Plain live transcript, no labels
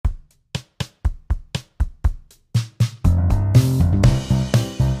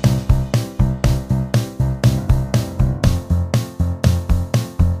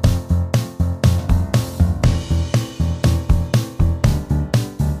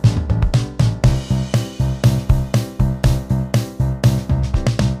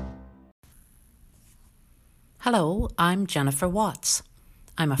Hello, I'm Jennifer Watts.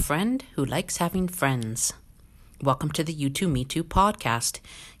 I'm a friend who likes having friends. Welcome to the You Too, Me Too podcast.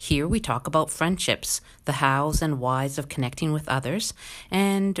 Here we talk about friendships, the hows and whys of connecting with others,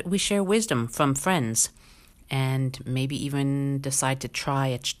 and we share wisdom from friends, and maybe even decide to try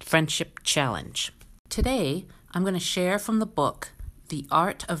a friendship challenge. Today, I'm going to share from the book, The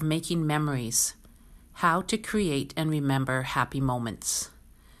Art of Making Memories, How to Create and Remember Happy Moments,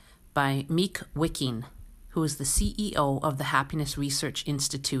 by Miek Wicking, who is the CEO of the Happiness Research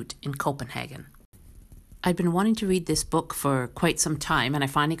Institute in Copenhagen. I'd been wanting to read this book for quite some time, and I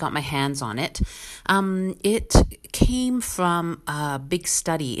finally got my hands on it. It came from a big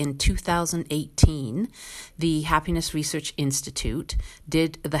study in 2018. The Happiness Research Institute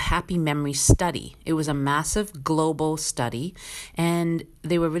did the Happy Memory Study. It was a massive global study, and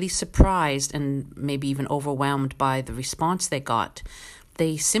they were really surprised and maybe even overwhelmed by the response they got.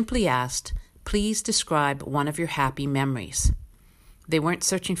 They simply asked, "Please describe one of your happy memories." They weren't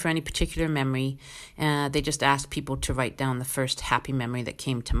searching for any particular memory. They just asked people to write down the first happy memory that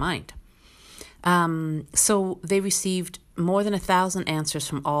came to mind. So they received more than 1,000 answers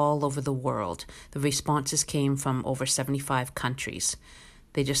from all over the world. The responses came from over 75 countries.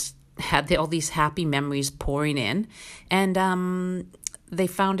 They just had all these happy memories pouring in. And they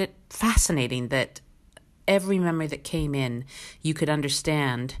found it fascinating that every memory that came in, they could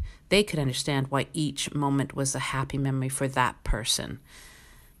understand why each moment was a happy memory for that person.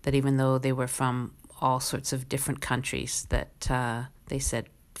 That even though they were from all sorts of different countries, that they said,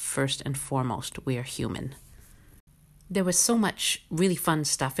 first and foremost, we are human. There was so much really fun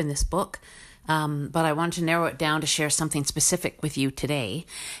stuff in this book, but I wanted to narrow it down to share something specific with you today.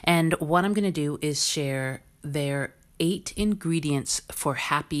 And what I'm going to do is share their 8 ingredients for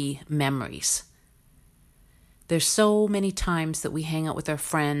happy memories. There's so many times that we hang out with our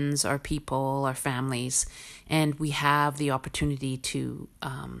friends, our people, our families, and we have the opportunity to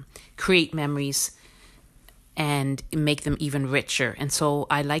create memories and make them even richer. And so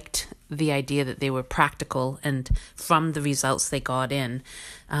I liked the idea that they were practical, and from the results they got in,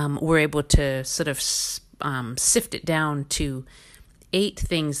 we're able to sort of sift it down to 8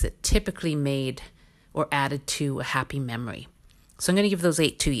 things that typically made or added to a happy memory. So I'm going to give those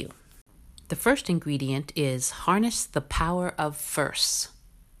 8 to you. The first ingredient is harness the power of firsts.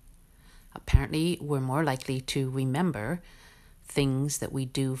 Apparently, we're more likely to remember things that we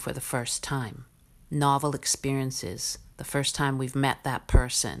do for the first time. Novel experiences, the first time we've met that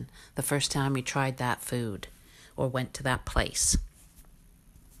person, the first time we tried that food or went to that place.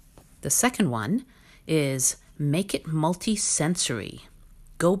 The second one is make it multi-sensory.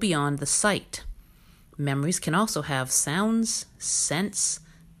 Go beyond the sight. Memories can also have sounds, scents,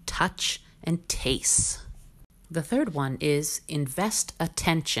 touch, and tastes. The third one is invest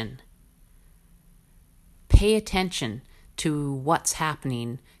attention. Pay attention to what's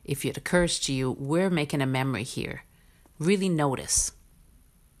happening. If it occurs to you, we're making a memory here. Really notice.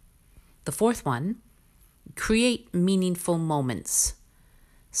 The fourth one, create meaningful moments.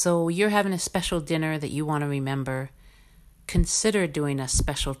 So you're having a special dinner that you want to remember. Consider doing a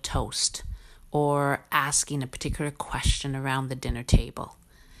special toast or asking a particular question around the dinner table.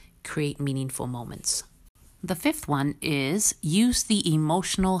 Create meaningful moments. The fifth one is use the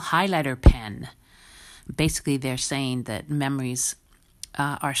emotional highlighter pen. Basically, they're saying that memories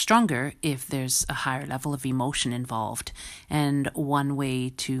are stronger if there's a higher level of emotion involved. And one way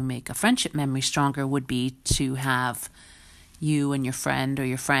to make a friendship memory stronger would be to have you and your friend or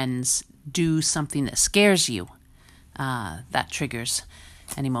your friends do something that scares you. That triggers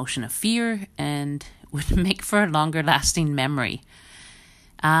an emotion of fear and would make for a longer lasting memory.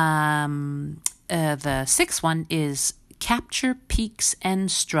 The sixth one is capture peaks and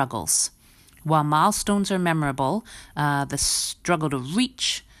struggles. While milestones are memorable, the struggle to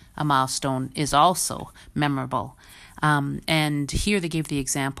reach a milestone is also memorable. And here they gave the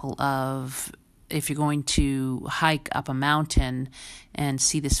example of if you're going to hike up a mountain and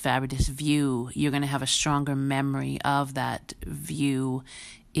see this fabulous view, you're going to have a stronger memory of that view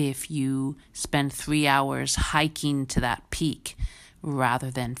if you spend 3 hours hiking to that peak, rather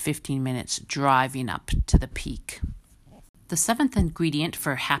than 15 minutes driving up to the peak. The seventh ingredient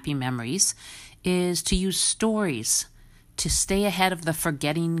for happy memories is to use stories to stay ahead of the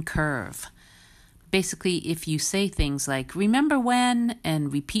forgetting curve. Basically, if you say things like, remember when,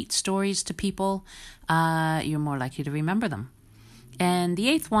 and repeat stories to people, you're more likely to remember them. And the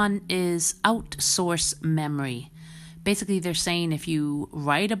eighth one is outsource memory. Basically, they're saying if you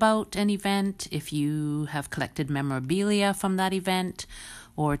write about an event, if you have collected memorabilia from that event,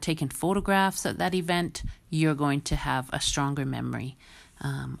 or taken photographs at that event, you're going to have a stronger memory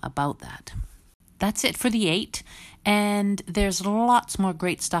about that. that's it for the 8. And there's lots more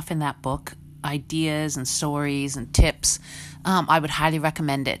great stuff in that book, ideas and stories and tips. I would highly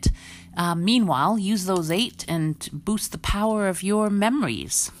recommend it. Meanwhile, use those 8 and boost the power of your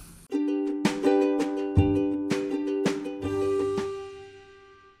memories.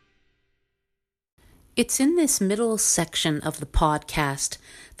 It's in this middle section of the podcast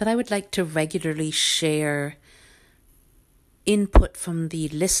that I would like to regularly share input from the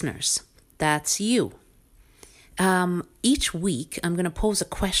listeners. That's you. Each week, I'm going to pose a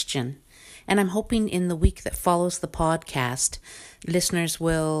question, and I'm hoping in the week that follows the podcast, listeners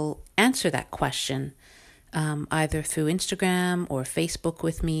will answer that question, either through Instagram or Facebook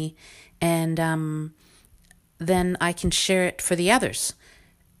with me, and then I can share it for the others.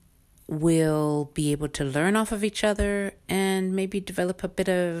 We'll be able to learn off of each other and maybe develop a bit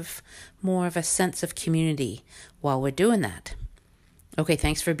of more of a sense of community while we're doing that. Okay,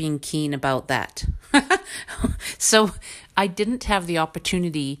 thanks for being keen about that. So I didn't have the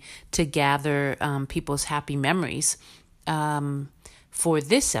opportunity to gather people's happy memories for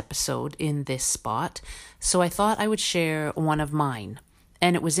this episode in this spot. So I thought I would share one of mine.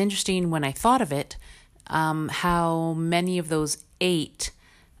 And it was interesting when I thought of it, how many of those 8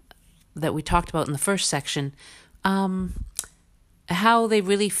 that we talked about in the first section, how they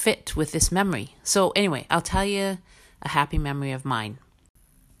really fit with this memory. So anyway, I'll tell you a happy memory of mine.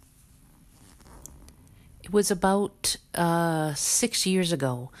 It was about 6 years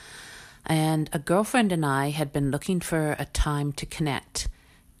ago, and a girlfriend and I had been looking for a time to connect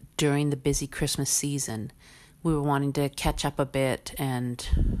during the busy Christmas season. We were wanting to catch up a bit and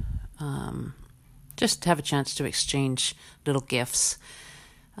just have a chance to exchange little gifts.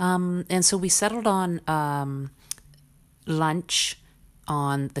 And so we settled on lunch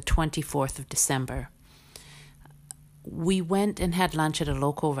on the 24th of December. We went and had lunch at a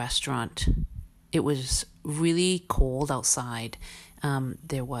local restaurant. It was really cold outside.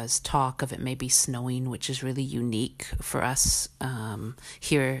 There was talk of it maybe snowing, which is really unique for us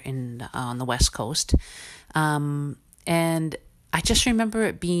here on the West Coast. And I just remember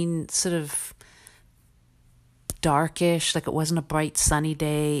it being sort of darkish, like it wasn't a bright sunny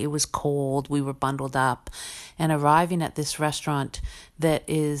day. It was cold. We were bundled up, and arriving at this restaurant that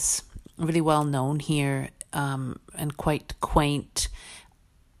is really well known here and quite quaint,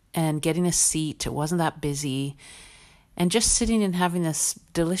 and getting a seat. It wasn't that busy, and just sitting and having this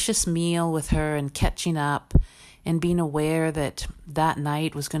delicious meal with her and catching up and being aware that that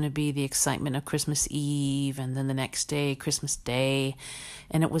night was going to be the excitement of Christmas Eve, and then the next day, Christmas Day.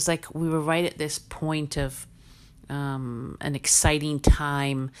 And it was like we were right at this point of an exciting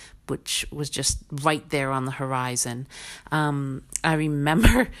time, which was just right there on the horizon. I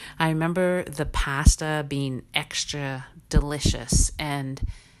remember the pasta being extra delicious and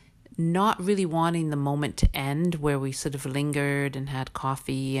not really wanting the moment to end, where we sort of lingered and had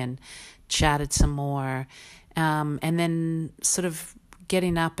coffee and chatted some more, and then sort of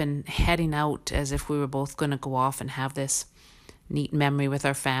getting up and heading out as if we were both going to go off and have this neat memory with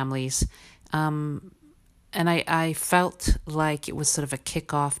our families. And I felt like it was sort of a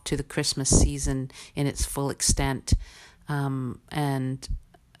kickoff to the Christmas season in its full extent. And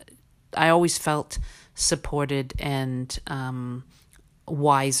I always felt supported and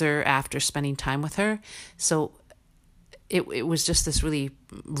wiser after spending time with her. So it was just this really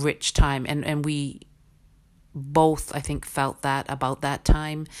rich time. And we both, I think, felt that about that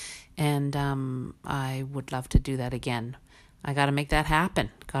time. And I would love to do that again. I got to make that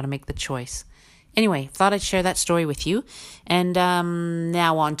happen. Got to make the choice. Anyway, thought I'd share that story with you. And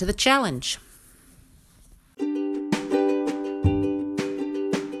now on to the challenge.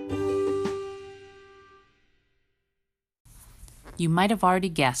 You might have already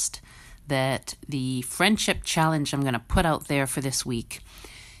guessed that the friendship challenge I'm going to put out there for this week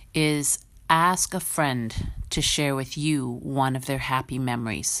is ask a friend to share with you one of their happy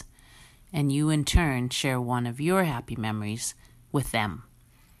memories. And you in turn share one of your happy memories with them.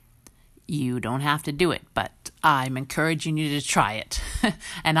 You don't have to do it, but I'm encouraging you to try it.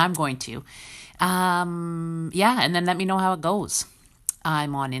 And I'm going to. And then let me know how it goes.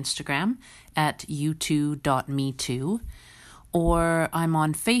 I'm on Instagram at you2.me2, or I'm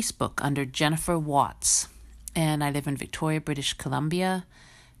on Facebook under Jennifer Watts. And I live in Victoria, British Columbia.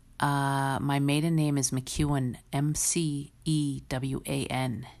 My maiden name is McEwan, MCEWAN.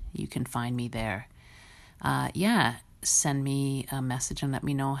 You can find me there. Send me a message and let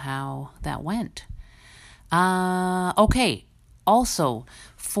me know how that went. Okay. Also,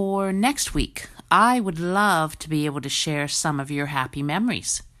 for next week, I would love to be able to share some of your happy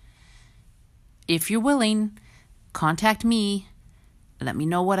memories. If you're willing, contact me. Let me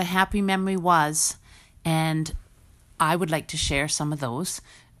know what a happy memory was, and I would like to share some of those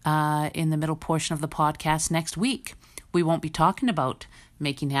in the middle portion of the podcast next week. We won't be talking about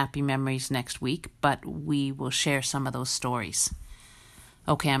making happy memories next week, but we will share some of those stories.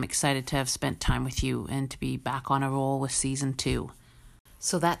 Okay, I'm excited to have spent time with you and to be back on a roll with season 2.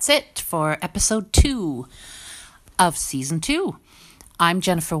 So that's it for episode 2 of season 2. I'm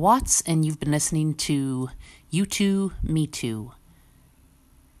Jennifer Watts, and you've been listening to You Too, Me Too.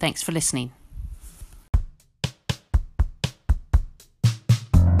 Thanks for listening.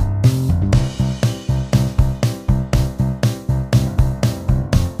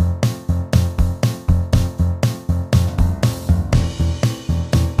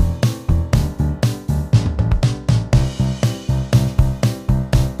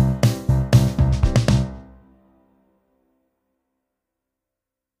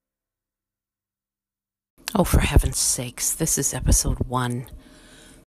 Oh, for heaven's sakes, this is episode 1.